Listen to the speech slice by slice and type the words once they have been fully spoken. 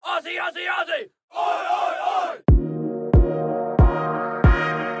Aussie, Aussie, Aussie! Oi, oi, oi!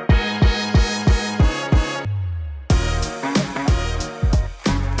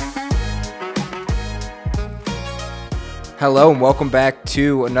 Hello and welcome back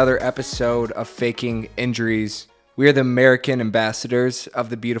to another episode of Faking Injuries. We are the American ambassadors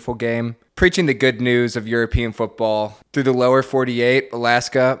of the beautiful game, preaching the good news of European football through the lower 48,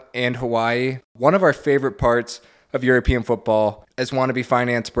 Alaska, and Hawaii. One of our favorite parts of European football as wannabe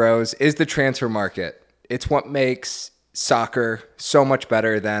finance bros is the transfer market. It's what makes soccer so much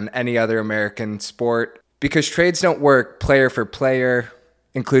better than any other American sport because trades don't work player for player,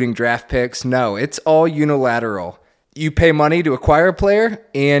 including draft picks. No, it's all unilateral. You pay money to acquire a player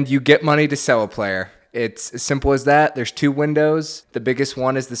and you get money to sell a player. It's as simple as that. There's two windows. The biggest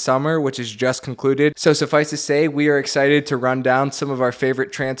one is the summer, which is just concluded. So suffice to say, we are excited to run down some of our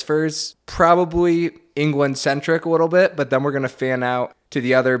favorite transfers, probably England-centric a little bit, but then we're going to fan out to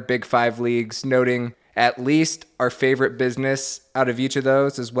the other Big Five leagues, noting at least our favorite business out of each of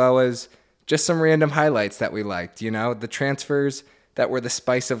those, as well as just some random highlights that we liked, you know, the transfers that were the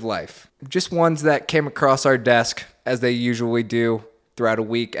spice of life. Just ones that came across our desk, as they usually do throughout a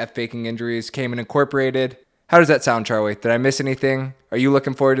week at Faking Injuries, came and incorporated. How does that sound, Charlie? Did I miss anything? Are you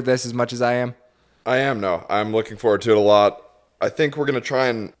looking forward to this as much as I am? I am, no. I'm looking forward to it a lot. I think we're going to try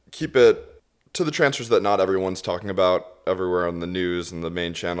and keep it to the transfers that not everyone's talking about everywhere on the news and the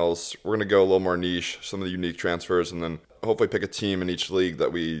main channels. We're going to go a little more niche, some of the unique transfers, and then hopefully pick a team in each league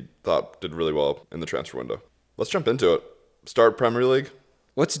that we thought did really well in the transfer window. Let's jump into it. Start Premier League?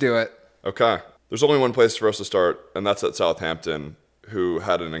 Let's do it. Okay. There's only one place for us to start, and that's at Southampton, who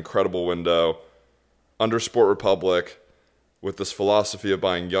had an incredible window under Sport Republic with this philosophy of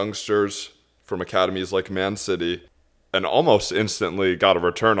buying youngsters from academies like Man City, and almost instantly got a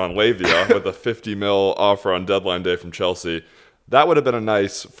return on Lavia with a 50 mil offer on deadline day from Chelsea. That would have been a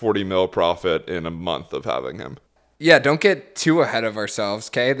nice 40 mil profit in a month of having him. Yeah, don't get too ahead of ourselves,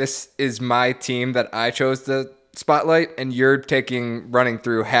 okay? This is my team that I chose to spotlight, and you're running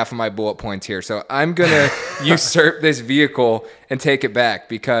through half of my bullet points here. So I'm going to usurp this vehicle and take it back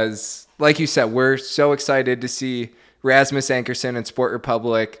because, like you said, we're so excited to see Rasmus Ankersen and Sport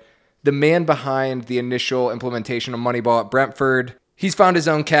Republic, the man behind the initial implementation of Moneyball at Brentford. He's found his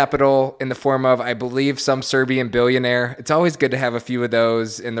own capital in the form of, I believe, some Serbian billionaire. It's always good to have a few of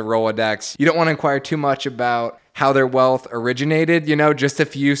those in the Rolodex. You don't want to inquire too much about how their wealth originated, just a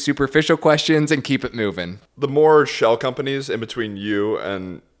few superficial questions and keep it moving. The more shell companies in between you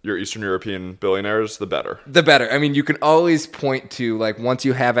and your Eastern European billionaires, the better. The better. I mean, you can always point to, once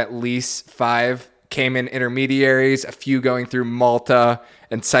you have at least 5 Cayman intermediaries, a few going through Malta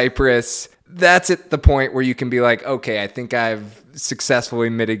and Cyprus, that's at the point where you can be like, okay, I think I've successfully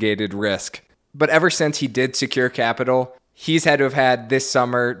mitigated risk. But ever since he did secure capital, he's had to have had this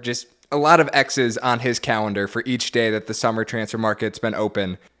summer just a lot of X's on his calendar for each day that the summer transfer market's been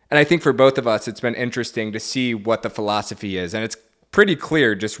open. And I think for both of us, it's been interesting to see what the philosophy is. And it's pretty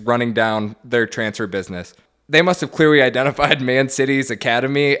clear just running down their transfer business. They must have clearly identified Man City's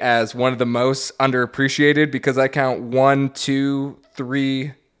academy as one of the most underappreciated because I count 1, 2,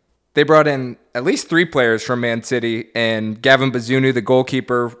 3. They brought in at least 3 players from Man City, and Gavin Bazunu, the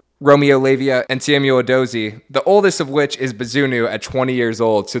goalkeeper, Romeo Lavia, and Samuel Edozie, the oldest of which is Bazunu at 20 years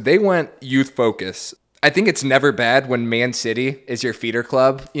old. So they went youth focus. I think it's never bad when Man City is your feeder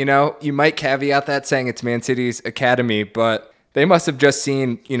club. You might caveat that saying it's Man City's academy, but they must have just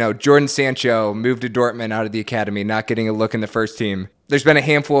seen, Jordan Sancho move to Dortmund out of the academy, not getting a look in the first team. There's been a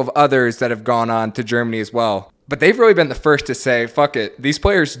handful of others that have gone on to Germany as well. But they've really been the first to say, fuck it, these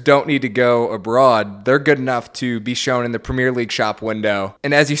players don't need to go abroad. They're good enough to be shown in the Premier League shop window.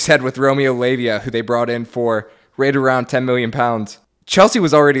 And as you said with Romeo Lavia, who they brought in for right around £10 million, Chelsea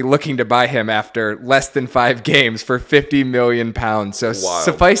was already looking to buy him after less than 5 games for £50 million. So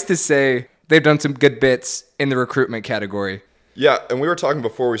Suffice to say, they've done some good bits in the recruitment category. Yeah, and we were talking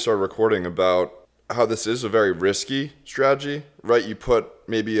before we started recording about how this is a very risky strategy, right? You put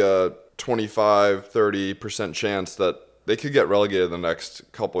maybe a 25-30% chance that they could get relegated the next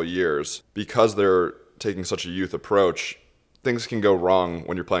couple of years because they're taking such a youth approach. Things can go wrong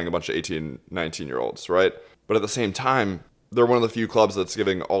when you're playing a bunch of 18, 19-year-olds, right? But at the same time, they're one of the few clubs that's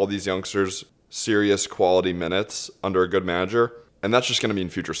giving all these youngsters serious quality minutes under a good manager. And that's just going to mean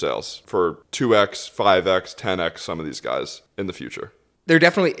future sales for 2x, 5x, 10x some of these guys in the future. There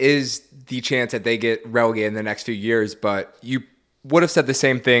definitely is the chance that they get relegated in the next few years, but you would have said the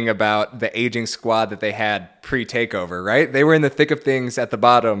same thing about the aging squad that they had pre-takeover, right? They were in the thick of things at the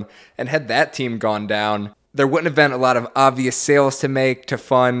bottom, and had that team gone down, there wouldn't have been a lot of obvious sales to make to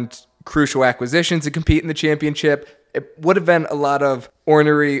fund crucial acquisitions to compete in the championship. It would have been a lot of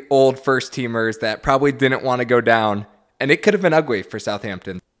ornery old first teamers that probably didn't want to go down, and it could have been ugly for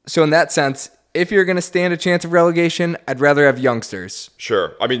Southampton. So in that sense, if you're going to stand a chance of relegation, I'd rather have youngsters.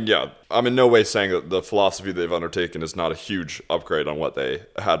 Sure. I mean, yeah, I'm in no way saying that the philosophy they've undertaken is not a huge upgrade on what they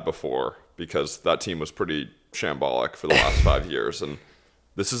had before, because that team was pretty shambolic for the last 5 years, and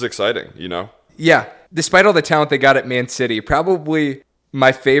this is exciting, you know? Yeah, despite all the talent they got at Man City, probably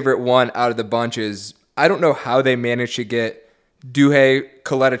my favorite one out of the bunch is, I don't know how they managed to get Douhe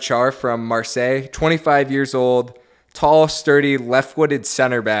Kaleta-Char from Marseille, 25 years old, tall, sturdy, left-footed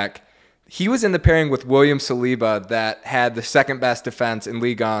center back. He was in the pairing with William Saliba that had the second best defense in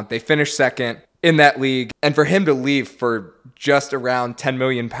Ligue 1. They finished second in that league. And for him to leave for just around £10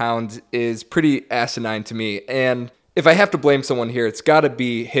 million is pretty asinine to me. And if I have to blame someone here, it's got to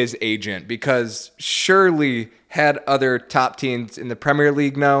be his agent, because surely had other top teams in the Premier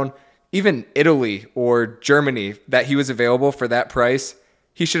League known, even Italy or Germany, that he was available for that price,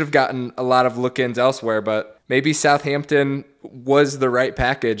 he should have gotten a lot of look-ins elsewhere. But maybe Southampton was the right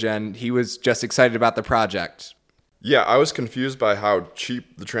package and he was just excited about the project. Yeah, I was confused by how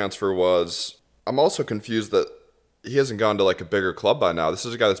cheap the transfer was. I'm also confused that he hasn't gone to like a bigger club by now. This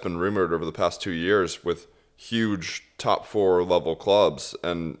is a guy that's been rumored over the past 2 years with huge top 4 level clubs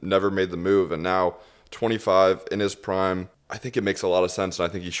and never made the move. And now 25 in his prime, I think it makes a lot of sense. And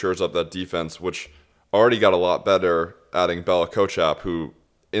I think he shores up that defense, which already got a lot better adding Bella Kotchap, who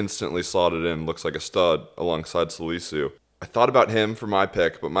instantly slotted in, looks like a stud alongside Salisu. I thought about him for my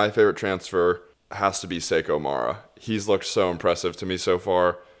pick, but my favorite transfer has to be Sekou Mara. He's looked so impressive to me so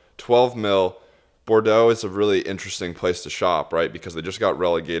far. 12 mil. Bordeaux is a really interesting place to shop, right? Because they just got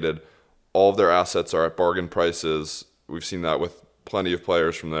relegated. All of their assets are at bargain prices. We've seen that with plenty of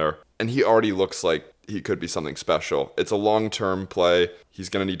players from there. And he already looks like he could be something special. It's a long-term play. He's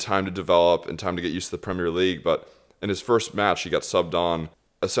going to need time to develop and time to get used to the Premier League. But in his first match, he got subbed on,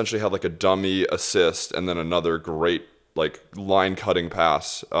 essentially had like a dummy assist and then another great like line-cutting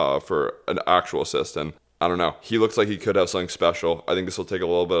pass for an actual assist. And I don't know. He looks like he could have something special. I think this will take a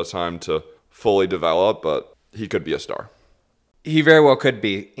little bit of time to fully develop, but he could be a star. He very well could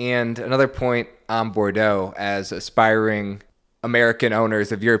be. And another point on Bordeaux, as aspiring American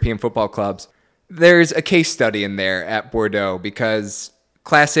owners of European football clubs, there's a case study in there at Bordeaux, because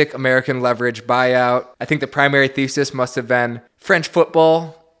classic American leverage buyout. I think the primary thesis must have been French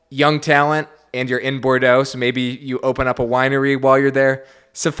football, young talent, and you're in Bordeaux, so maybe you open up a winery while you're there.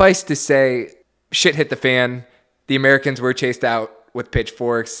 Suffice to say, shit hit the fan. The Americans were chased out with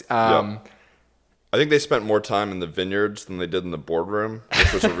pitchforks. Yeah. I think they spent more time in the vineyards than they did in the boardroom,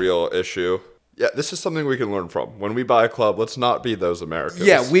 which was a real issue. Yeah, this is something we can learn from. When we buy a club, let's not be those Americans.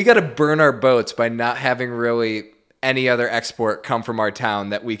 Yeah, we got to burn our boats by not having really any other export come from our town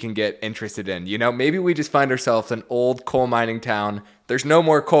that we can get interested in. You know, maybe we just find ourselves an old coal mining town. There's no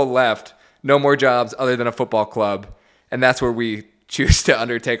more coal left, no more jobs other than a football club, and that's where we choose to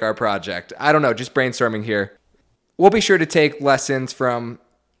undertake our project. I don't know, just brainstorming here. We'll be sure to take lessons from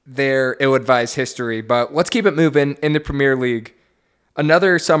their ill-advised history, but let's keep it moving in the Premier League.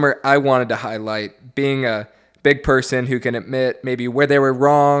 Another summer I wanted to highlight, being a big person who can admit maybe where they were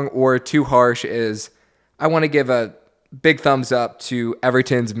wrong or too harsh, is I want to give a big thumbs up to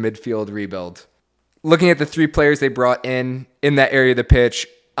Everton's midfield rebuild. Looking at the 3 players they brought in that area of the pitch,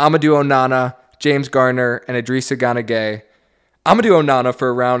 Amadou Onana, James Garner, and Idrissa Gana Gueye. Amadou Onana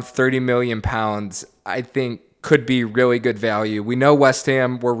for around £30 million, I think could be really good value. We know West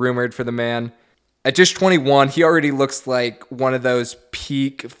Ham were rumored for the man. At just 21, he already looks like one of those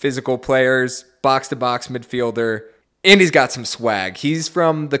peak physical players, box-to-box midfielder, and he's got some swag. He's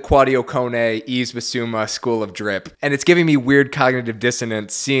from the Kwadio Kone, Yves Bissouma school of drip, and it's giving me weird cognitive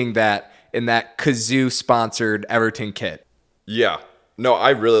dissonance seeing that in that Kazoo-sponsored Everton kit. Yeah. No,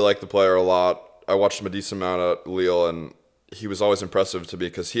 I really like the player a lot. I watched him a decent amount at Lille, and he was always impressive to me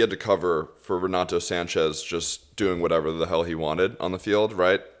because he had to cover for Renato Sanchez just doing whatever the hell he wanted on the field,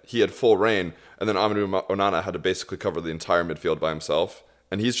 right? He had full reign, and then Amadou Onana had to basically cover the entire midfield by himself.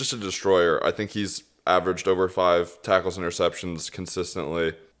 And he's just a destroyer. I think he's averaged over 5 tackles and interceptions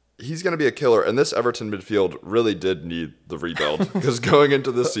consistently. He's going to be a killer. And this Everton midfield really did need the rebuild because going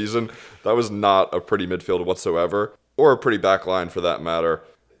into this season, that was not a pretty midfield whatsoever, or a pretty back line for that matter.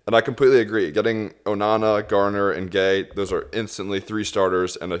 And I completely agree. Getting Onana, Garner, and Gueye, those are instantly 3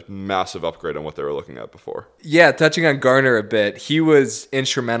 starters and a massive upgrade on what they were looking at before. Yeah, touching on Garner a bit, he was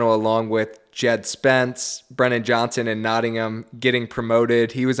instrumental along with Jed Spence, Brennan Johnson, and Nottingham getting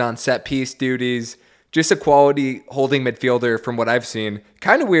promoted. He was on set-piece duties. Just a quality holding midfielder from what I've seen.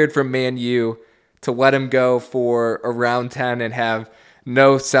 Kind of weird from Man U to let him go for around 10 and have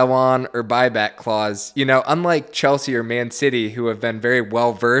no sell-on or buyback clause. You know, unlike Chelsea or Man City, who have been very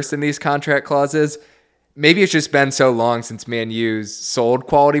well-versed in these contract clauses, maybe it's just been so long since Man U's sold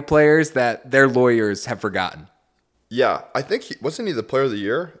quality players that their lawyers have forgotten. Yeah, I think wasn't he the player of the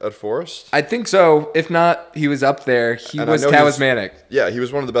year at Forest? I think so. If not, he was up there. He was talismanic. Yeah, he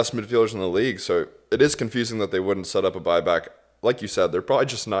was one of the best midfielders in the league, so it is confusing that they wouldn't set up a buyback. Like you said, they're probably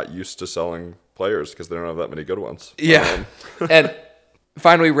just not used to selling players because they don't have that many good ones. Yeah. And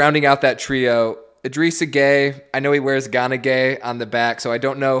finally, rounding out that trio, Idrissa Gueye. I know he wears Ghana Gueye on the back, so I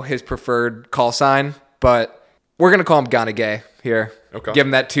don't know his preferred call sign, but we're going to call him Ghana Gueye here. Okay. Give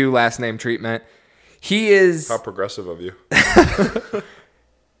him that 2 last name treatment. He is... How progressive of you.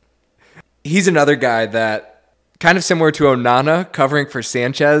 He's another guy that, kind of similar to Onana, covering for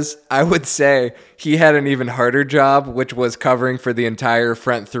Sanchez, I would say he had an even harder job, which was covering for the entire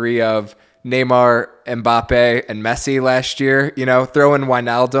front three of Neymar, Mbappe, and Messi last year. You know, throw in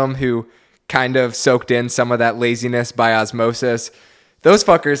Wijnaldum, who kind of soaked in some of that laziness by osmosis. Those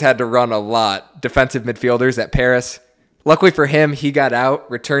fuckers had to run a lot. Defensive midfielders at Paris. Luckily for him, he got out,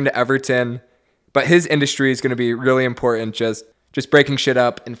 returned to Everton. But his industry is going to be really important, just breaking shit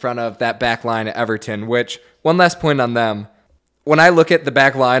up in front of that back line at Everton, which, one last point on them. When I look at the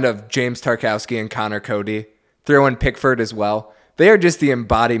back line of James Tarkowski and Connor Cody, throw in Pickford as well, they are just the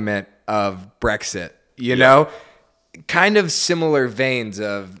embodiment of Brexit, you know? Kind of similar veins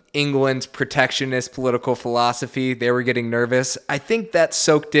of England's protectionist political philosophy. They were getting nervous. I think that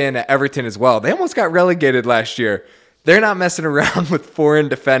soaked in at Everton as well. They almost got relegated last year. They're not messing around with foreign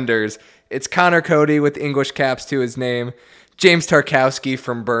defenders. It's Connor Cody with English caps to his name, James Tarkowski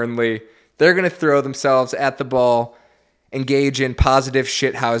from Burnley. They're going to throw themselves at the ball, engage in positive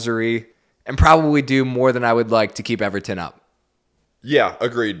shithousery, and probably do more than I would like to keep Everton up. Yeah,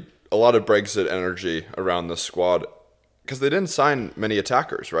 agreed. A lot of Brexit energy around this squad because they didn't sign many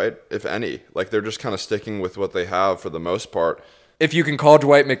attackers, right? If any. Like, they're just kind of sticking with what they have for the most part. If you can call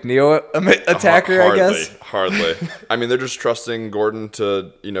Dwight McNeil an attacker, Hardly, I guess. Hardly. I mean, they're just trusting Gordon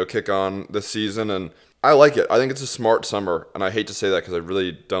to, kick on this season, and I like it. I think it's a smart summer, and I hate to say that because I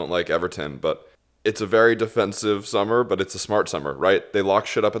really don't like Everton, but it's a very defensive summer, but it's a smart summer, right? They lock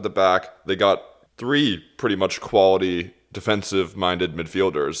shit up at the back. They got 3 pretty much quality defensive-minded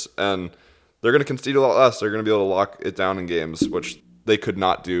midfielders, and they're going to concede a lot less. They're going to be able to lock it down in games, which they could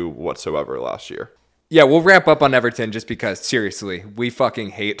not do whatsoever last year. Yeah, we'll wrap up on Everton just because, seriously, we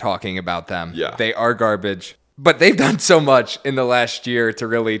fucking hate talking about them. Yeah. They are garbage. But they've done so much in the last year to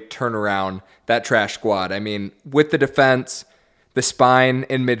really turn around that trash squad. I mean, with the defense, the spine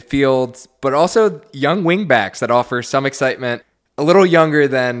in midfield, but also young wingbacks that offer some excitement. A little younger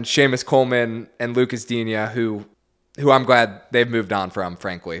than Seamus Coleman and Lucas Digne, who I'm glad they've moved on from,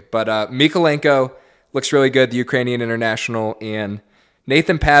 frankly. But Mykolenko looks really good, the Ukrainian international, and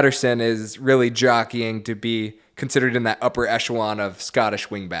Nathan Patterson is really jockeying to be considered in that upper echelon of Scottish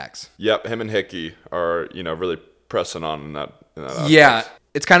wingbacks. Yep, him and Hickey are, really pressing on in that aspect. Yeah,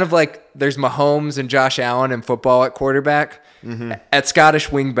 it's kind of like there's Mahomes and Josh Allen in football at quarterback. Mm-hmm. At Scottish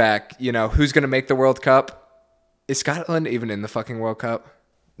wingback, who's going to make the World Cup? Is Scotland even in the fucking World Cup?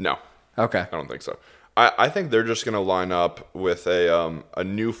 No. Okay. I don't think so. I think they're just going to line up with a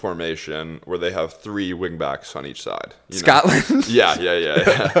new formation where they have 3 wingbacks on each side. Scotland? Yeah.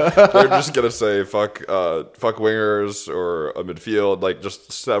 They're just going to say fuck wingers or a midfield, like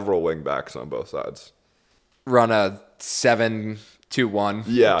just several wingbacks on both sides. Run a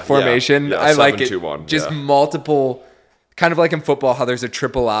 7-2-1 formation. Yeah, I like it. 7-2-1, just multiple, kind of like in football, how there's a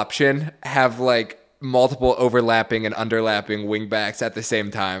triple option, have like multiple overlapping and underlapping wingbacks at the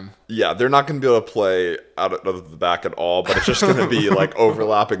same time. Yeah, they're not going to be able to play out of the back at all, but it's just going to be like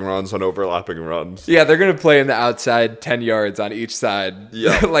overlapping runs on overlapping runs. Yeah, they're going to play in the outside 10 yards on each side.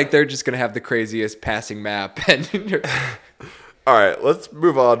 Yeah. Like they're just going to have the craziest passing map. All right, let's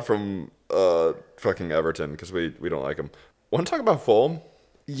move on from fucking Everton because we don't like them. Want to talk about Fulham?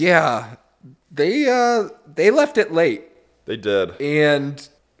 Yeah, they left it late. They did. And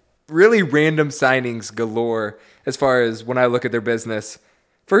really random signings galore as far as when I look at their business.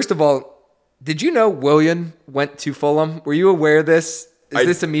 First of all, did you know Willian went to Fulham? Were you aware of this? Is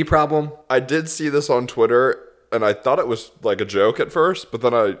this a me problem? I did see this on Twitter, and I thought it was like a joke at first, but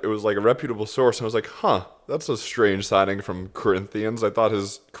then it was like a reputable source, and I was like, huh, that's a strange signing from Corinthians. I thought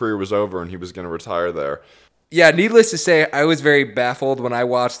his career was over and he was going to retire there. Yeah, needless to say, I was very baffled when I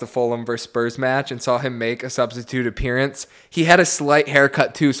watched the Fulham versus Spurs match and saw him make a substitute appearance. He had a slight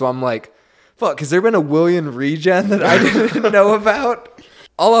haircut too, so I'm like, fuck, has there been a Willian regen that I didn't know about?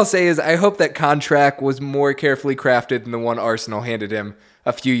 All I'll say is I hope that contract was more carefully crafted than the one Arsenal handed him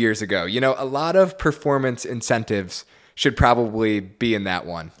a few years ago. A lot of performance incentives should probably be in that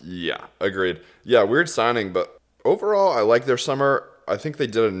one. Yeah, agreed. Yeah, weird signing, but overall, I like their summer. I think they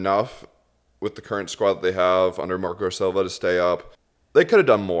did enough with the current squad that they have under Marco Silva to stay up. They could have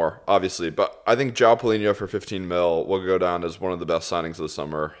done more, obviously, but I think João Paulinho for 15 mil will go down as one of the best signings of the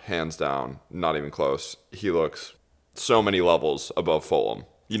summer, hands down, not even close. He looks so many levels above Fulham.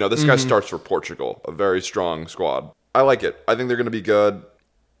 You know, this guy starts for Portugal, a very strong squad. I like it. I think they're going to be good.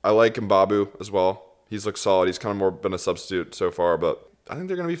 I like Mbabu as well. He's looked solid. He's kind of more been a substitute so far, but I think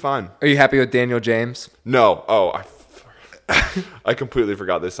they're going to be fine. Are you happy with Daniel James? No. Oh, I completely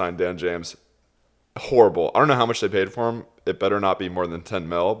forgot they signed Dan James. Horrible. I don't know how much they paid for him. It better not be more than 10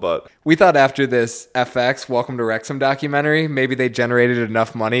 mil, but... We thought after this FX Welcome to Wrexham documentary, maybe they generated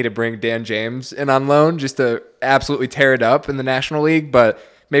enough money to bring Dan James in on loan just to absolutely tear it up in the National League, but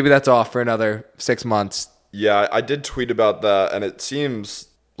maybe that's off for another 6 months. Yeah, I did tweet about that, and it seems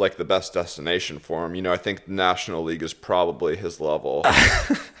like the best destination for him. You know, I think the National League is probably his level.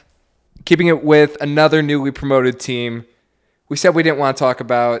 Keeping it with another newly promoted team, we said we didn't want to talk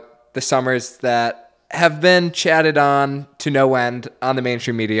about the summers that have been chatted on to no end on the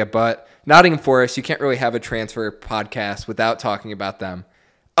mainstream media, but Nottingham Forest, you can't really have a transfer podcast without talking about them.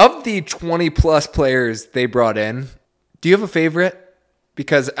 Of the 20-plus players they brought in, do you have a favorite?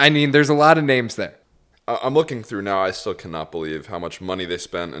 Because, I mean, there's a lot of names there. I'm looking through now. I still cannot believe how much money they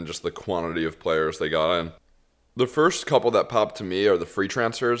spent and just the quantity of players they got in. The first couple that popped to me are the free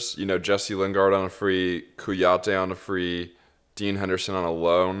transfers. You know, Jesse Lingard on a free, Kouyaté on a free, Dean Henderson on a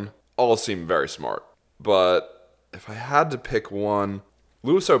loan. All seem very smart. But if I had to pick one,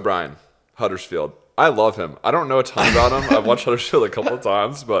 Lewis O'Brien, Huddersfield. I love him. I don't know a ton about him. I've watched Huddersfield a couple of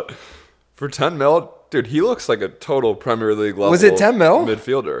times, but for 10 mil, dude, he looks like a total Premier League level. Was it 10 mil?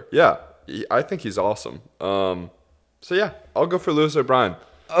 Midfielder. Yeah. I think he's awesome. So yeah, I'll go for Lewis O'Brien.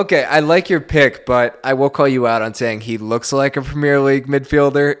 Okay, I like your pick, but I will call you out on saying he looks like a Premier League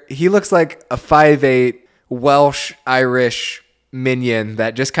midfielder. He looks like a 5'8" Welsh-Irish minion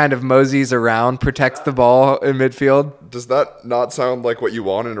that just kind of moseys around, protects the ball in midfield. Does that not sound like what you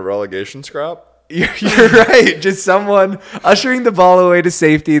want in a relegation scrap? You're right. Just someone ushering the ball away to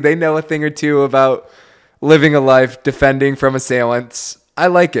safety. They know a thing or two about living a life defending from assailants. I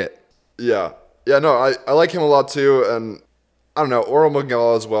like it. Yeah. Yeah, no, I like him a lot too, and I don't know, Oral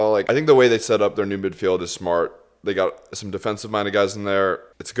Mangala as well. Like, I think the way they set up their new midfield is smart. They got some defensive-minded guys in there.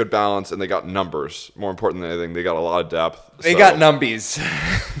 It's a good balance, and they got numbers. More important than anything, they got a lot of depth. They got numbies.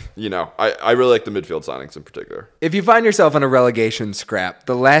 You know, I really like the midfield signings in particular. If you find yourself in a relegation scrap,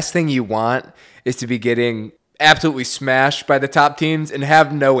 the last thing you want is to be getting absolutely smashed by the top teams and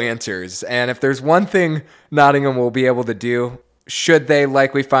have no answers. And if there's one thing Nottingham will be able to do, should they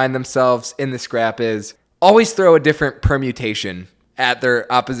likely find themselves in the scrap, is always throw a different permutation at their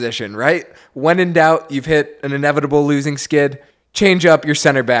opposition, right? When in doubt, you've hit an inevitable losing skid, change up your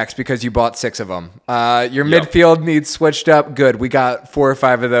center backs because you bought 6 of them. Your midfield needs switched up. Good. We got 4 or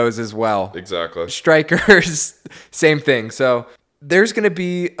 5 of those as well. Exactly. Strikers, same thing. So there's going to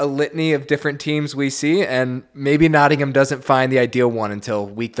be a litany of different teams we see, and maybe Nottingham doesn't find the ideal one until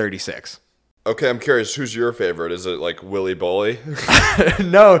week 36. Okay, I'm curious, who's your favorite? Is it like Willy Bolly?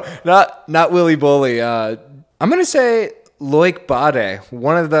 No, not Willy Bolly. I'm going to say Loic Bade,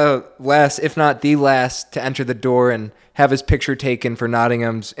 one of the last, if not the last, to enter the door and have his picture taken for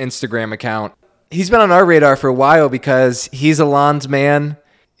Nottingham's Instagram account. He's been on our radar for a while because he's a Lens man.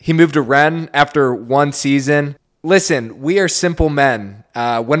 He moved to Rennes after 1 season. Listen, we are simple men.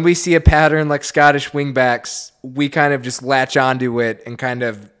 When we see a pattern like Scottish wingbacks, we kind of just latch onto it and kind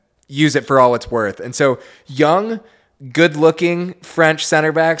of use it for all it's worth. And so young, good-looking French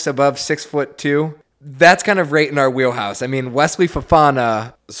center backs above 6'2", that's kind of right in our wheelhouse. I mean, Wesley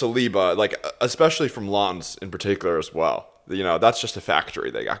Fofana, Saliba, like especially from Lens in particular as well. You know, that's just a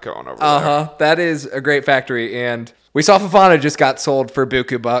factory they got going over there. That is a great factory. And we saw Fofana just got sold for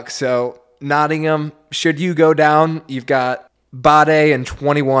buku bucks. So Nottingham, should you go down, you've got Bade and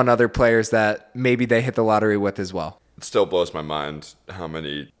 21 other players that maybe they hit the lottery with as well. It still blows my mind how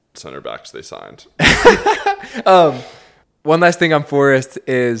many center backs they signed. One last thing on Forest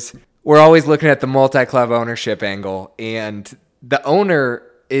is we're always looking at the multi-club ownership angle, and the owner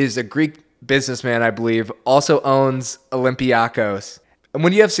is a Greek businessman, I believe, also owns Olympiacos. And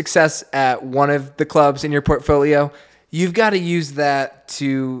when you have success at one of the clubs in your portfolio, you've got to use that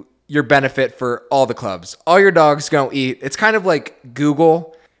to your benefit for all the clubs. All your dogs gonna eat. It's kind of like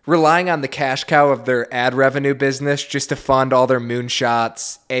Google relying on the cash cow of their ad revenue business just to fund all their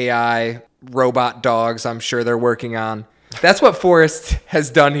moonshots, AI, robot dogs I'm sure they're working on. That's what Forest has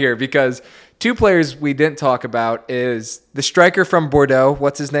done here, because 2 players we didn't talk about is the striker from Bordeaux.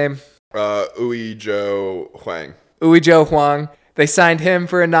 What's his name? Uijo Huang. Uijo Huang. They signed him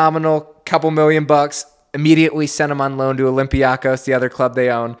for a nominal couple $1,000,000, immediately sent him on loan to Olympiacos, the other club they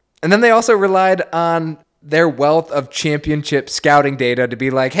own. And then they also relied on their wealth of championship scouting data to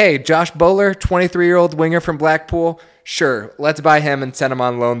be like, hey, Josh Bowler, 23-year-old winger from Blackpool, sure, let's buy him and send him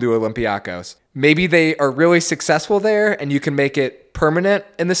on loan to Olympiacos. Maybe they are really successful there and you can make it permanent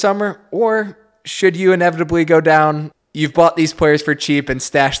in the summer, or should you inevitably go down, you've bought these players for cheap and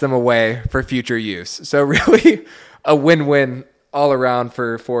stashed them away for future use. So really a win-win all around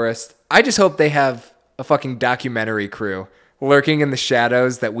for Forest. I just hope they have a fucking documentary crew lurking in the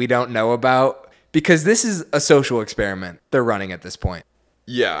shadows that we don't know about, because this is a social experiment they're running at this point.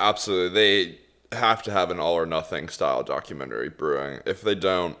 Yeah, absolutely. They have to have an all or nothing style documentary brewing. If they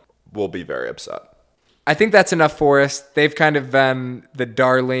don't, we'll be very upset. I think that's enough for us. They've kind of been the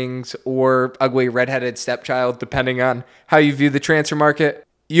darlings or ugly redheaded stepchild, depending on how you view the transfer market.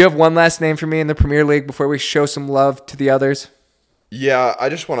 You have one last name for me in the Premier League before we show some love to the others? Yeah, I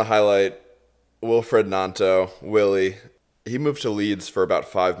just want to highlight Wilfred Nanto, Willie. He moved to Leeds for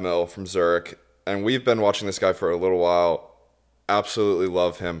about $5 million from Zurich, and we've been watching this guy for a little while. Absolutely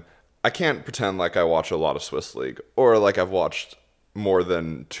love him. I can't pretend like I watch a lot of Swiss League, or like I've watched more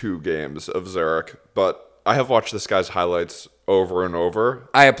than 2 games of Zurich, but I have watched this guy's highlights over and over.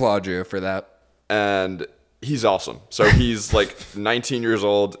 I applaud you for that. And he's awesome. So he's like 19 years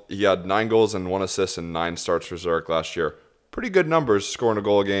old. He had 9 goals and 1 assist and 9 starts for Zurich last year. Pretty good numbers, scoring a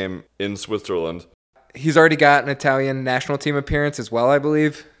goal a game in Switzerland. He's already got an Italian national team appearance as well, I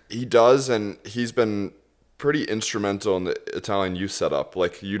believe. He does, and he's been pretty instrumental in the Italian youth setup,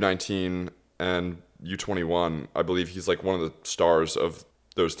 like U19 and U21. I believe he's like one of the stars of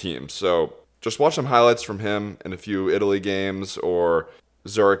those teams. So just watch some highlights from him in a few Italy games or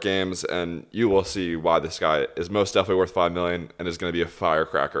Zurich games, and you will see why this guy is most definitely worth $5 million and is going to be a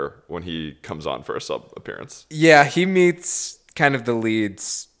firecracker when he comes on for a sub appearance. Yeah, he meets kind of the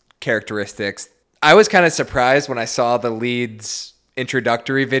Leeds characteristics. I was kind of surprised when I saw the Leeds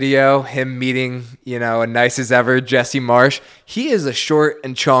introductory video, him meeting, a nice as ever Jesse Marsh. He is a short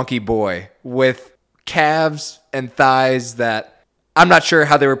and chonky boy with calves and thighs that I'm not sure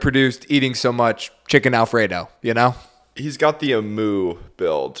how they were produced eating so much chicken Alfredo, He's got the Amu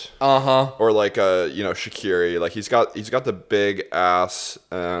build. Uh-huh. Or like a, Shaqiri. Like he's got the big ass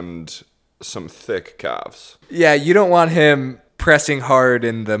and some thick calves. Yeah, you don't want him pressing hard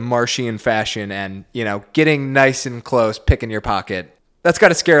in the Martian fashion and, getting nice and close, picking your pocket. That's got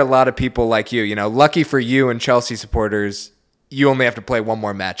to scare a lot of people like you. Lucky for you and Chelsea supporters, you only have to play one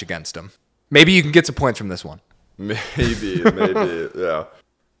more match against him. Maybe you can get some points from this one. Maybe, yeah.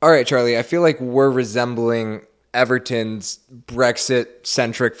 All right, Charlie, I feel like we're resembling Everton's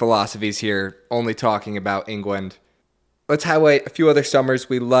Brexit-centric philosophies here, only talking about England. Let's highlight a few other summers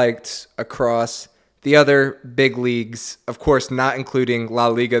we liked across the other big leagues, of course not including La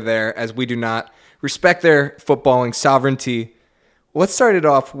Liga there, as we do not respect their footballing sovereignty. Let's start it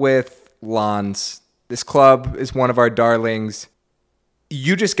off with Lens. This club is one of our darlings.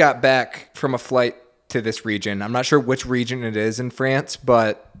 You just got back from a flight to this region. I'm not sure which region it is in France,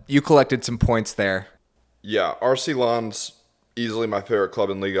 but you collected some points there. Yeah, RC Lens, easily my favorite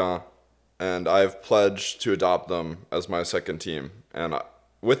club in Ligue 1, and I've pledged to adopt them as my second team. And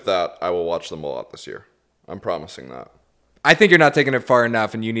with that, I will watch them a lot this year. I'm promising that. I think you're not taking it far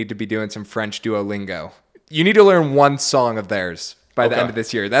enough, and you need to be doing some French Duolingo. You need to learn one song of theirs by the end of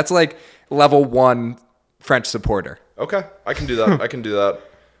this year. That's like level 1 French supporter. Okay, I can do that.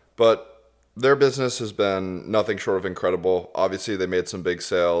 But their business has been nothing short of incredible. Obviously, they made some big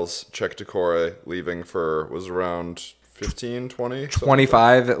sales. Czech Decore leaving was around 15, 20?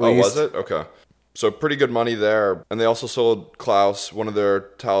 25 at least. Oh, was it? Okay. So pretty good money there. And they also sold Klaus, one of their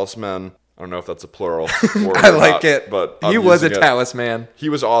talisman. I don't know if that's a plural word I like it. But he was a talisman. He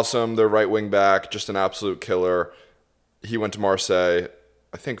was awesome. Their right wing back, just an absolute killer. He went to Marseille,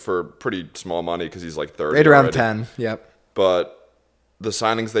 I think for pretty small money because he's like 30 right around already. 10, yep. But the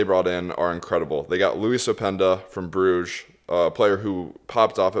signings they brought in are incredible. They got Luis Openda from Bruges, a player who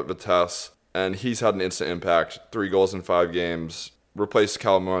popped off at Vitesse, and he's had an instant impact. 3 goals in 5 games. Replaced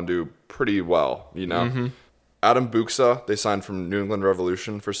Kalimuandu pretty well, Mm-hmm. Adam Buxa, they signed from New England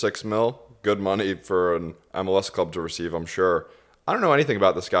Revolution for $6 million. Good money for an MLS club to receive, I'm sure. I don't know anything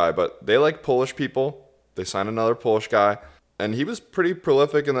about this guy, but they like Polish people. They signed another Polish guy, and he was pretty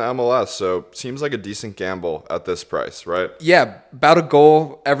prolific in the MLS, so seems like a decent gamble at this price, right? Yeah, about a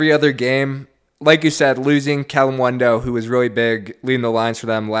goal every other game. Like you said, losing Kalimuandu, who was really big, leading the lines for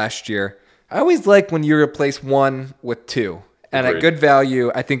them last year. I always like when you replace one with 2. And Agreed. At good value,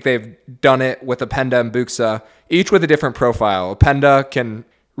 I think they've done it with Openda and Buxa, each with a different profile. Openda can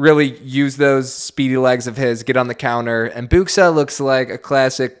really use those speedy legs of his, get on the counter. And Buksa looks like a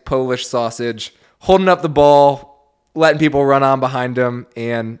classic Polish sausage, holding up the ball, letting people run on behind him,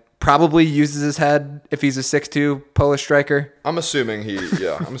 and probably uses his head if he's a 6'2" Polish striker. I'm assuming he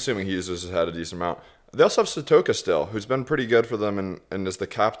uses his head a decent amount. They also have Satoka still, who's been pretty good for them and is the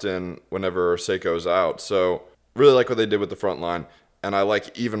captain whenever Seiko's out. So really like what they did with the front line, and I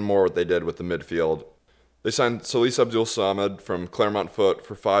like even more what they did with the midfield. They signed Salis Abdul Samad from Claremont Foot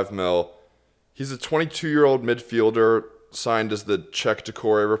for $5 million. He's a 22-year-old midfielder signed as the Czech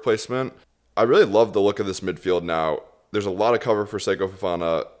Decore replacement. I really love the look of this midfield now. There's a lot of cover for Seko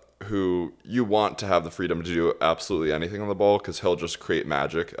Fofana, who you want to have the freedom to do absolutely anything on the ball because he'll just create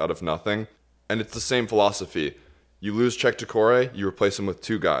magic out of nothing. And it's the same philosophy. You lose Czech Decore, you replace him with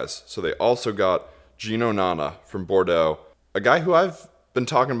two guys. So they also got Gino Nana from Bordeaux, a guy who I've been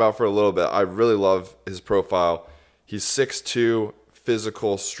talking about for a little bit. I really love his profile. He's 6'2",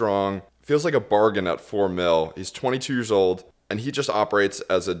 physical, strong, feels like a bargain at $4 million. He's 22 years old, and he just operates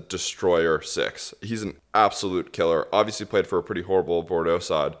as a destroyer 6. He's an absolute killer. Obviously played for a pretty horrible Bordeaux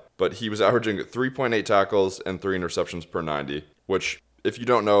side, but he was averaging 3.8 tackles and 3 interceptions per 90, which, if you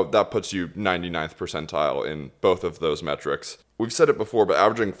don't know, that puts you 99th percentile in both of those metrics. We've said it before, but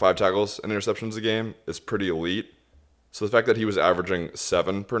averaging 5 tackles and interceptions a game is pretty elite. So the fact that he was averaging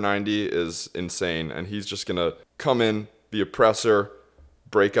 7 per 90 is insane, and he's just going to come in, be a presser,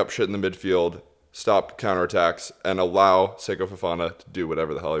 break up shit in the midfield, stop counterattacks, and allow Seko Fofana to do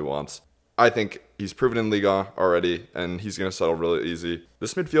whatever the hell he wants. I think he's proven in Liga already, and he's going to settle really easy.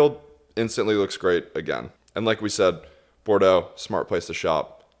 This midfield instantly looks great again. And like we said, Bordeaux, smart place to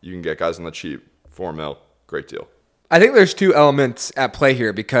shop. You can get guys on the cheap, $4 million, great deal. I think there's two elements at play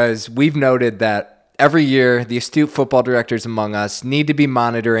here because we've noted that every year the astute football directors among us need to be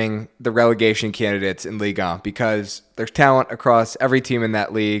monitoring the relegation candidates in Ligue 1 because there's talent across every team in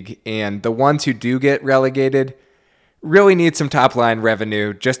that league, and the ones who do get relegated really need some top-line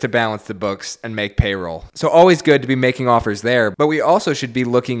revenue just to balance the books and make payroll. So always good to be making offers there, but we also should be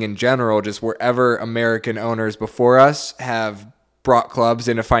looking in general just wherever American owners before us have brought clubs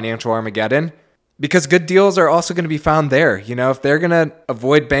into financial Armageddon, because good deals are also going to be found there. You know, if they're going to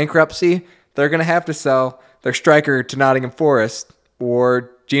avoid bankruptcy, they're going to have to sell their striker to Nottingham Forest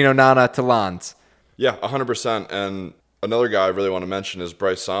or Gino Nana to Lens. Yeah, 100%. And another guy I really want to mention is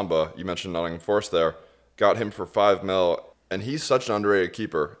Bryce Samba. You mentioned Nottingham Forest there. Got him for $5 million, and he's such an underrated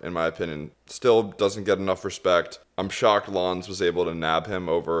keeper, in my opinion. Still doesn't get enough respect. I'm shocked Lens was able to nab him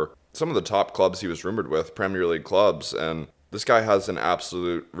over some of the top clubs he was rumored with, Premier League clubs, and this guy has an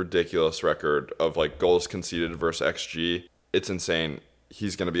absolute ridiculous record of like goals conceded versus XG. It's insane.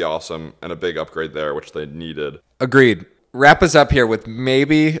 He's going to be awesome, and a big upgrade there, which they needed. Agreed. Wrap us up here with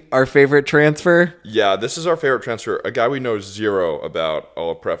maybe our favorite transfer. Yeah, this is our favorite transfer. A guy we know zero about,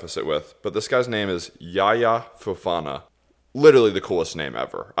 I'll preface it with. But this guy's name is Yaya Fofana. Literally the coolest name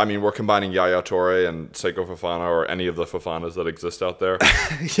ever. I mean, we're combining Yaya Toure and Seko Fofana or any of the Fofanas that exist out there.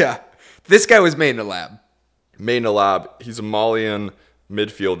 Yeah. This guy was made in a lab. Made in a lab. He's a Malian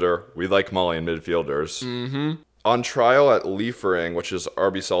midfielder. We like Malian midfielders. Mm-hmm. On trial at Liefering, which is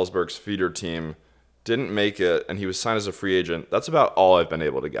RB Salzburg's feeder team, didn't make it, and he was signed as a free agent. That's about all I've been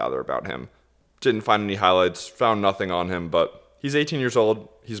able to gather about him. Didn't find any highlights, found nothing on him, but he's 18 years old,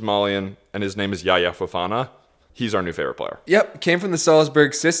 he's Malian, and his name is Yaya Fofana. He's our new favorite player. Yep, came from the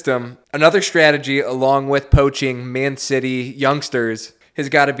Salzburg system. Another strategy, along with poaching Man City youngsters, has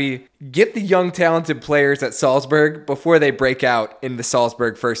got to be get the young talented players at Salzburg before they break out in the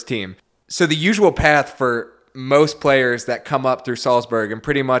Salzburg first team. So the usual path for most players that come up through Salzburg and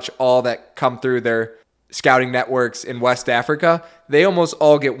pretty much all that come through their scouting networks in West Africa, they almost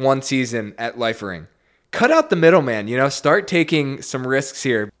all get one season at Liefering. Cut out the middleman, start taking some risks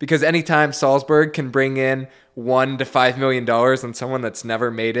here, because anytime Salzburg can bring in $1 to $5 million on someone that's never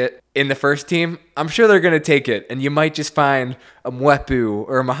made it in the first team, I'm sure they're going to take it, and you might just find a Mwepu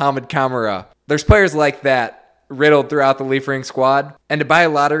or a Mohamed Kamara. There's players like that riddled throughout the Liefering squad, and to buy a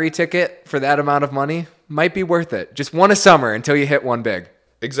lottery ticket for that amount of money might be worth it. Just one a summer until you hit one big.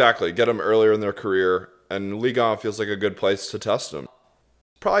 Exactly. Get them earlier in their career, and Ligue 1 feels like a good place to test them.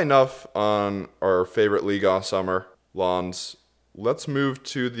 Probably enough on our favorite Ligue 1 summer, Lens. Let's move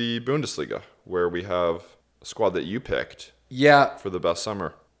to the Bundesliga, where we have a squad that you picked for the best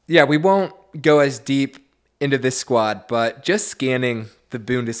summer. Yeah, we won't go as deep into this squad, but just scanning the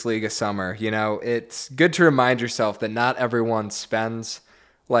Bundesliga summer, it's good to remind yourself that not everyone spends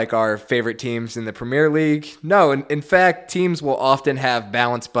like our favorite teams in the Premier League. No, in fact, teams will often have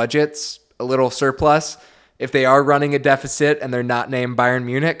balanced budgets, a little surplus. If they are running a deficit and they're not named Bayern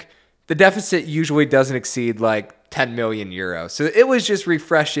Munich, the deficit usually doesn't exceed like 10 million euro. So it was just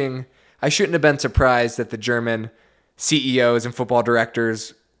refreshing. I shouldn't have been surprised that the German CEOs and football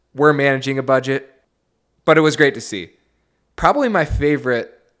directors were managing a budget, but it was great to see. Probably my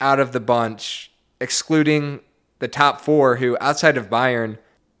favorite out of the bunch, excluding the top four, who outside of Bayern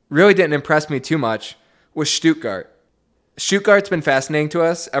really didn't impress me too much, was Stuttgart. Stuttgart's been fascinating to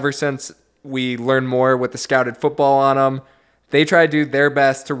us ever since we learned more with the scouted football on them. They try to do their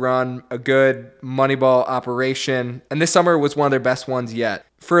best to run a good Moneyball operation, and this summer was one of their best ones yet.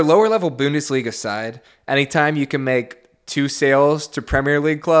 For a lower level Bundesliga side, anytime you can make 2 sales to Premier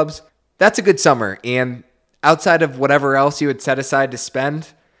League clubs, that's a good summer. And outside of whatever else you had set aside to spend,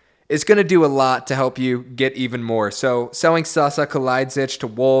 it's going to do a lot to help you get even more. So selling Sasa Kalajdzic to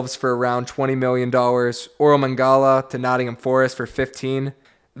Wolves for around $20 million, Oral Mangala to Nottingham Forest for 15,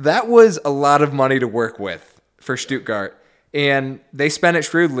 that was a lot of money to work with for Stuttgart. And they spent it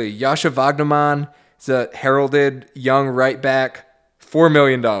shrewdly. Jascha Wagnermann is a heralded young right back, $4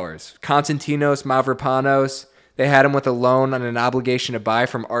 million. Konstantinos Mavropanos, they had him with a loan on an obligation to buy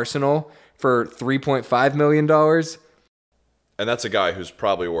from Arsenal for $3.5 million. And that's a guy who's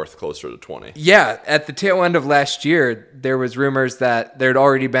probably worth closer to 20. Yeah, at the tail end of last year, there was rumors that there had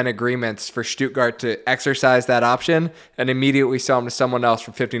already been agreements for Stuttgart to exercise that option and immediately sell him to someone else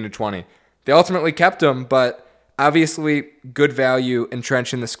for 15 to 20. They ultimately kept him, but obviously good value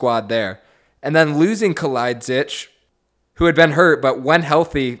entrenched in the squad there. And then losing Kalajdzic, who had been hurt but when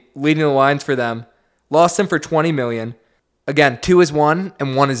healthy, leading the lines for them, lost him for $20 million. Again, 2 is 1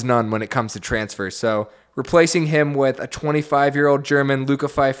 and 1 is none when it comes to transfers. So replacing him with a 25-year-old German Luca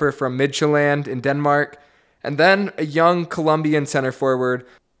Pfeiffer from Midtjylland in Denmark, and then a young Colombian center forward,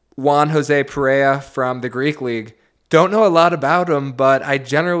 Juan Jose Perea from the Greek League. Don't know a lot about him, but I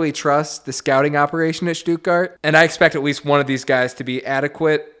generally trust the scouting operation at Stuttgart, and I expect at least one of these guys to be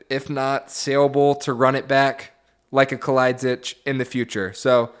adequate, if not saleable, to run it back like a Kalajdzic in the future.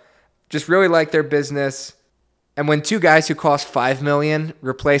 So just really like their business. And when 2 guys who cost $5 million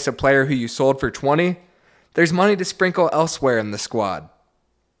replace a player who you sold for $20, there's money to sprinkle elsewhere in the squad.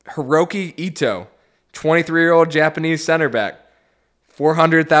 Hiroki Ito, 23-year-old Japanese center back,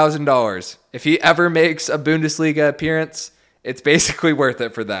 $400,000. If he ever makes a Bundesliga appearance, it's basically worth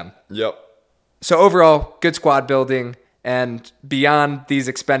it for them. Yep. So overall, good squad building, and beyond these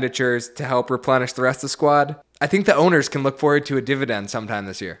expenditures to help replenish the rest of the squad, I think the owners can look forward to a dividend sometime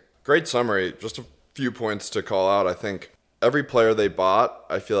this year. Great summary. Just a few points to call out. I think every player they bought,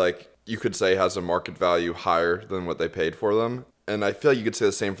 I feel like you could say has a market value higher than what they paid for them. And I feel like you could say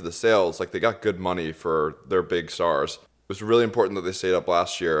the same for the sales. Like, they got good money for their big stars. It was really important that they stayed up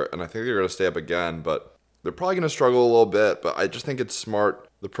last year, and I think they're going to stay up again, but they're probably going to struggle a little bit. But I just think it's smart,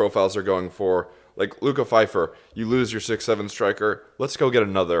 the profiles they're going for. Like Luca Pfeiffer, you lose your 6'7" striker, let's go get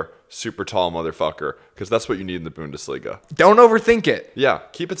another super tall motherfucker, because that's what you need in the Bundesliga. Don't overthink it. Yeah,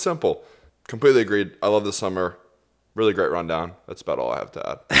 keep it simple. Completely agreed. I love the summer. Really great rundown. That's about all I have to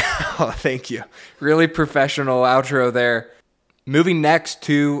add. Oh, thank you. Really professional outro there. Moving next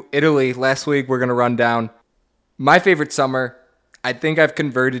to Italy. Last week, we're going to run down my favorite summer. I think I've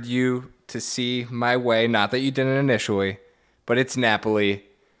converted you to see my way. Not that you didn't initially, but it's Napoli.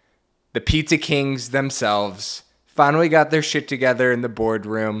 The Pizza Kings themselves finally got their shit together in the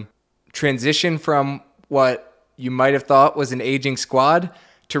boardroom. Transition from what you might have thought was an aging squad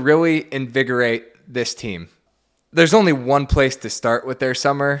to really invigorate this team. There's only one place to start with their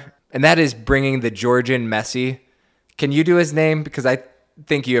summer, and that is bringing the Georgian Messi. Can you do his name? Because I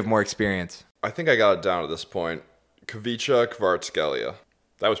think you have more experience. I think I got it down at this point. Kavica Kvaratskhelia.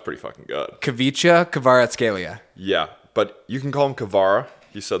 That was pretty fucking good. Kavica Kvaratskhelia. Yeah, but you can call him Kavara.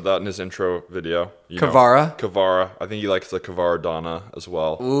 He said that in his intro video. Kavara? Kavara. I think he likes the Kvaradona as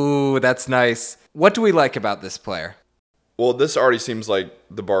well. Ooh, that's nice. What do we like about this player? Well, this already seems like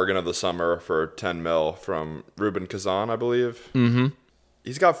the bargain of the summer for 10 mil from Ruben Kazan, I believe. Mm-hmm.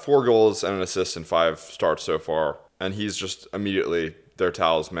 He's got 4 goals and an assist in 5 starts so far, and he's just immediately their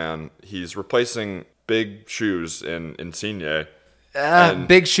talisman. He's replacing big shoes in Insigne.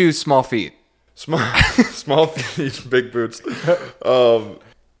 Big shoes, small feet. Small feet, big boots.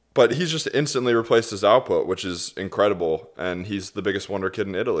 But he's just instantly replaced his output, which is incredible, and he's the biggest wonder kid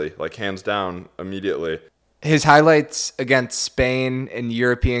in Italy, like hands down, immediately. His highlights against Spain in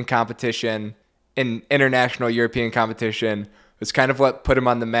European competition, in international European competition, was kind of what put him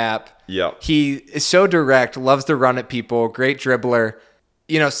on the map. Yeah. He is so direct, loves to run at people, great dribbler.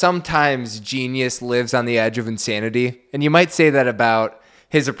 You know, sometimes genius lives on the edge of insanity, and you might say that about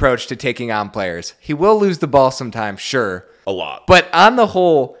his approach to taking on players. He will lose the ball sometimes, sure. A lot. But on the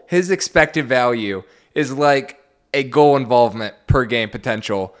whole, his expected value is like a goal involvement per game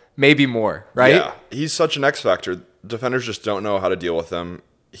potential. Maybe more, right? Yeah, he's such an X factor. defenders just don't know how to deal with him.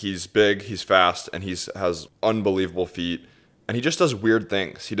 He's big, he's fast, and has unbelievable feet. And he just does weird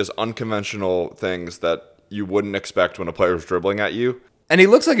things. He does unconventional things that you wouldn't expect when a player's dribbling at you. And he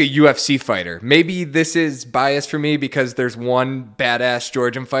looks like a UFC fighter. Maybe this is biased for me because there's one badass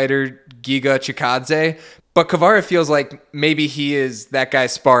Georgian fighter, Giga Chikadze. But Kvara feels like maybe he is that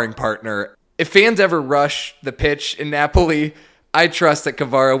guy's sparring partner. If fans ever rush the pitch in Napoli, I trust that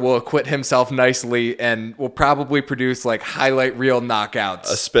Kvara will acquit himself nicely and will probably produce like highlight reel knockouts.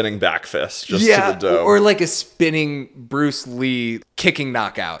 A spinning back fist just to the dome. Or like a spinning Bruce Lee kicking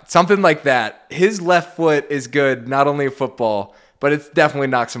knockout. Something like that. His left foot is good, not only in football, but it's definitely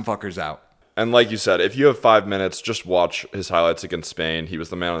knocked some fuckers out. And like you said, if you have 5 minutes, just watch his highlights against Spain. He was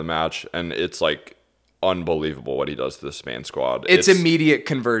the man of the match, and it's like unbelievable what he does to the Spain squad. It's immediate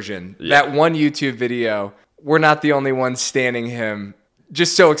conversion. Yeah. That one YouTube video, we're not the only ones standing him.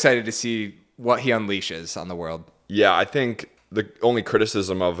 Just so excited to see what he unleashes on the world. Yeah, I think the only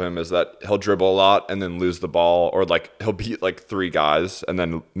criticism of him is that he'll dribble a lot and then lose the ball, or like he'll beat like 3 guys and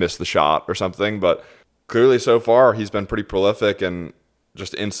then miss the shot or something. But clearly so far he's been pretty prolific and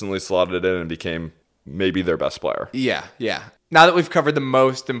just instantly slotted it in and became maybe their best player. Yeah. Now that we've covered the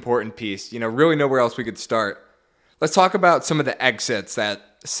most important piece, really nowhere else we could start. Let's talk about some of the exits that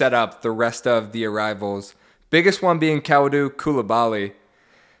set up the rest of the arrivals. Biggest one being Kalidou Koulibaly.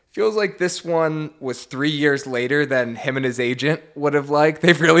 Feels like this one was 3 years later than him and his agent would have liked.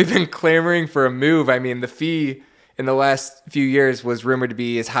 They've really been clamoring for a move. I mean, the fee in the last few years was rumored to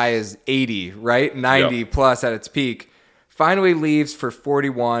be as high as 80, right? 90 plus at its peak. Finally leaves for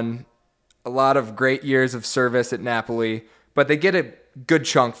 41. A lot of great years of service at Napoli, but they get a good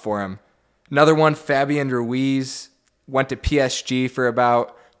chunk for him. Another one, Fabian Ruiz, went to PSG for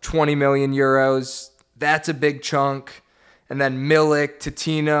about 20 million euros. That's a big chunk. And then Milik,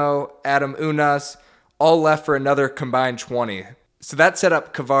 Totino, Adam Unas, all left for another combined 20. So that set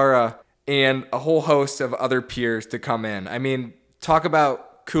up Kvara and a whole host of other peers to come in. I mean, talk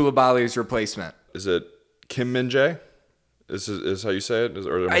about Koulibaly's replacement. Is it Kim Min-jae? Is how you say it?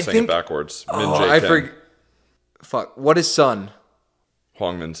 Or am I saying think, it backwards? I forget. Fuck. What is Son?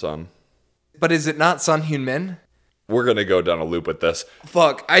 Hwang Min Son. But is it not Son Heung-min? We're gonna go down a loop with this.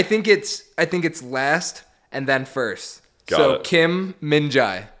 Fuck. I think it's last and then first. Got it. Kim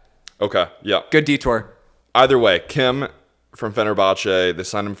Min-jae. Okay, yeah. Good detour. Either way, Kim from Fenerbahce, they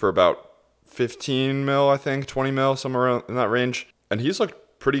signed him for about 15 mil, I think, 20 mil, somewhere in that range. And he's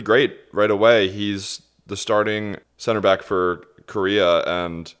looked pretty great right away. He's the starting center back for Korea,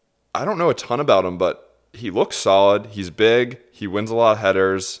 and I don't know a ton about him, but he looks solid. He's big. He wins a lot of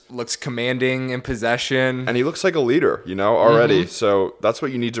headers. Looks commanding in possession. And he looks like a leader, already. So that's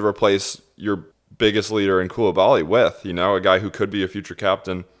what you need to replace your biggest leader in Koulibaly with, a guy who could be a future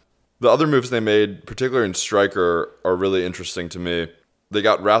captain. The other moves they made, particularly in striker, are really interesting to me. They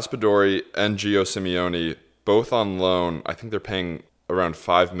got Raspadori and Gio Simeone both on loan. I think they're paying around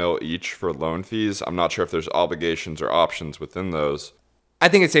 5 mil each for loan fees. I'm not sure if there's obligations or options within those. I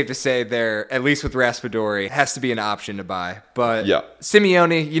think it's safe to say there, at least with Raspadori, it has to be an option to buy. But yeah.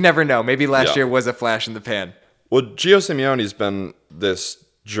 Simeone, you never know. Maybe last year was a flash in the pan. Well, Gio Simeone's been this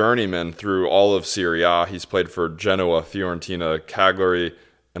journeyman through all of Serie A. He's played for Genoa, Fiorentina, Cagliari,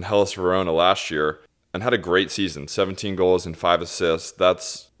 and Hellas Verona last year and had a great season. 17 goals and 5 assists.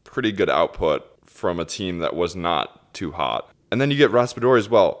 That's pretty good output from a team that was not too hot. And then you get Raspadori as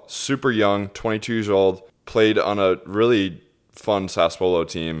well. Super young, 22 years old, played on a really fun Sassuolo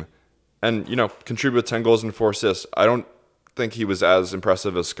team, and, contributed with 10 goals and 4 assists. I don't think he was as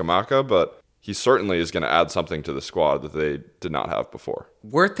impressive as Scamacca, but he certainly is going to add something to the squad that they did not have before.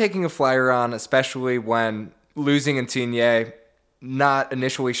 Worth taking a flyer on, especially when losing Insigne, not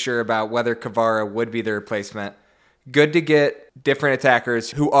initially sure about whether Kvara would be the replacement. Good to get different attackers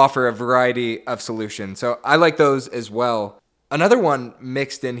who offer a variety of solutions. So I like those as well. Another one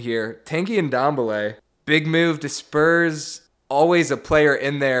mixed in here, Tanguy Ndombele. Big move to Spurs. Always a player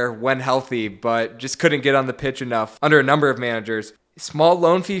in there when healthy, but just couldn't get on the pitch enough under a number of managers. Small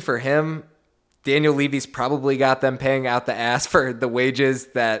loan fee for him. Daniel Levy's probably got them paying out the ass for the wages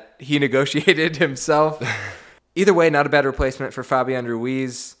that he negotiated himself. Either way, not a bad replacement for Fabian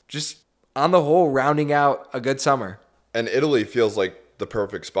Ruiz. Just on the whole, rounding out a good summer. And Italy feels like the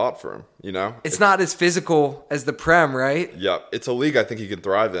perfect spot for him, It's not as physical as the Prem, right? Yeah, it's a league I think he could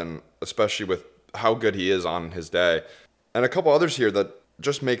thrive in, especially with how good he is on his day. And a couple others here that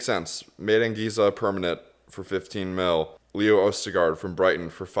just make sense. Made Anguissa permanent for 15 mil. Leo Ostegard from Brighton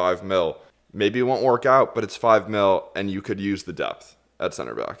for 5 mil. Maybe it won't work out, but it's 5 mil, and you could use the depth at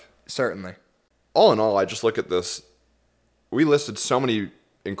center back. Certainly. All in all, I just look at this. We listed so many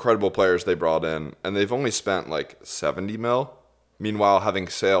incredible players they brought in, and they've only spent like 70 mil, meanwhile having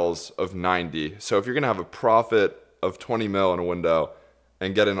sales of 90. So if you're going to have a profit of 20 mil in a window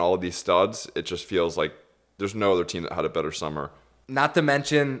and get in all of these studs, it just feels like there's no other team that had a better summer. Not to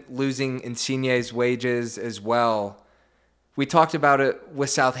mention losing Insigne's wages as well. We talked about it with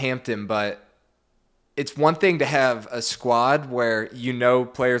Southampton, but it's one thing to have a squad where you know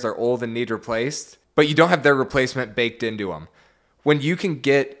players are old and need replaced, but you don't have their replacement baked into them. When you can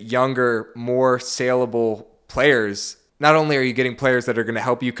get younger, more saleable players, not only are you getting players that are going to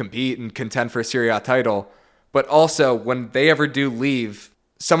help you compete and contend for a Serie A title, but also when they ever do leave,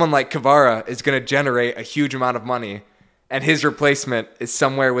 someone like Kvara is going to generate a huge amount of money, and his replacement is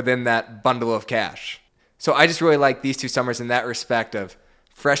somewhere within that bundle of cash. So I just really like these two summers in that respect of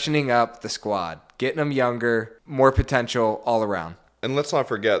freshening up the squad, getting them younger, more potential all around. And let's not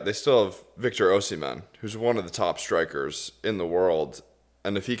forget, they still have Victor Osimhen, who's one of the top strikers in the world.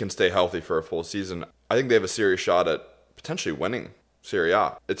 And if he can stay healthy for a full season, I think they have a serious shot at potentially winning Serie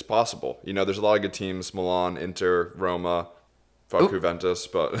A. It's possible. You know, there's a lot of good teams, Milan, Inter, Roma, Juventus,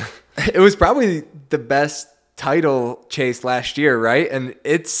 but... It was probably the best title chase last year, right? And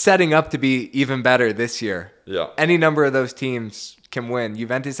it's setting up to be even better this year. Yeah. Any number of those teams can win.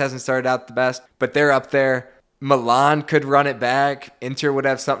 Juventus hasn't started out the best, but they're up there. Milan could run it back. Inter would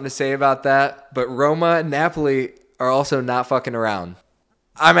have something to say about that. But Roma and Napoli are also not fucking around.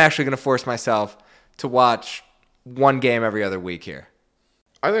 I'm actually going to force myself to watch one game every other week here.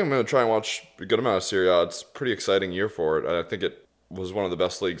 I think I'm going to try and watch a good amount of Serie A. It's a pretty exciting year for it. And I think it was one of the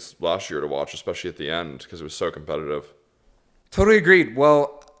best leagues last year to watch, especially at the end, because it was so competitive. Totally agreed.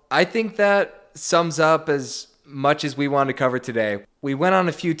 Well, I think that sums up as much as we wanted to cover today. We went on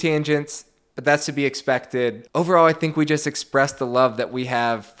a few tangents, but that's to be expected. Overall, I think we just expressed the love that we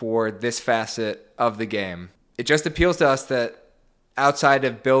have for this facet of the game. It just appeals to us that outside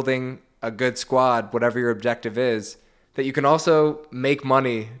of building a good squad, whatever your objective is, that you can also make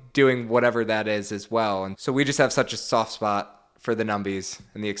money doing whatever that is as well. And so we just have such a soft spot for the numbies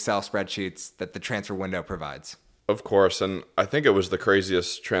and the Excel spreadsheets that the transfer window provides. Of course, and I think it was the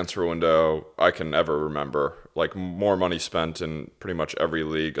craziest transfer window I can ever remember. Like, more money spent in pretty much every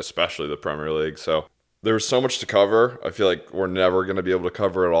league, especially the Premier League. So there was so much to cover. I feel like we're never going to be able to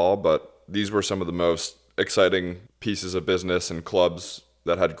cover it all, but these were some of the most exciting pieces of business and clubs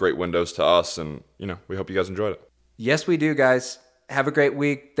that had great windows to us, and, you know, we hope you guys enjoyed it. Yes, we do, guys. Have a great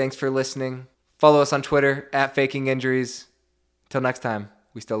week. Thanks for listening. Follow us on Twitter @FakingInjuries. Till next time,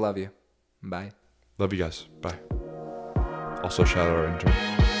 we still love you. Bye. Love you guys. Bye. Also, shout out our intern.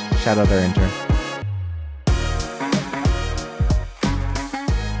 Shout out our intern.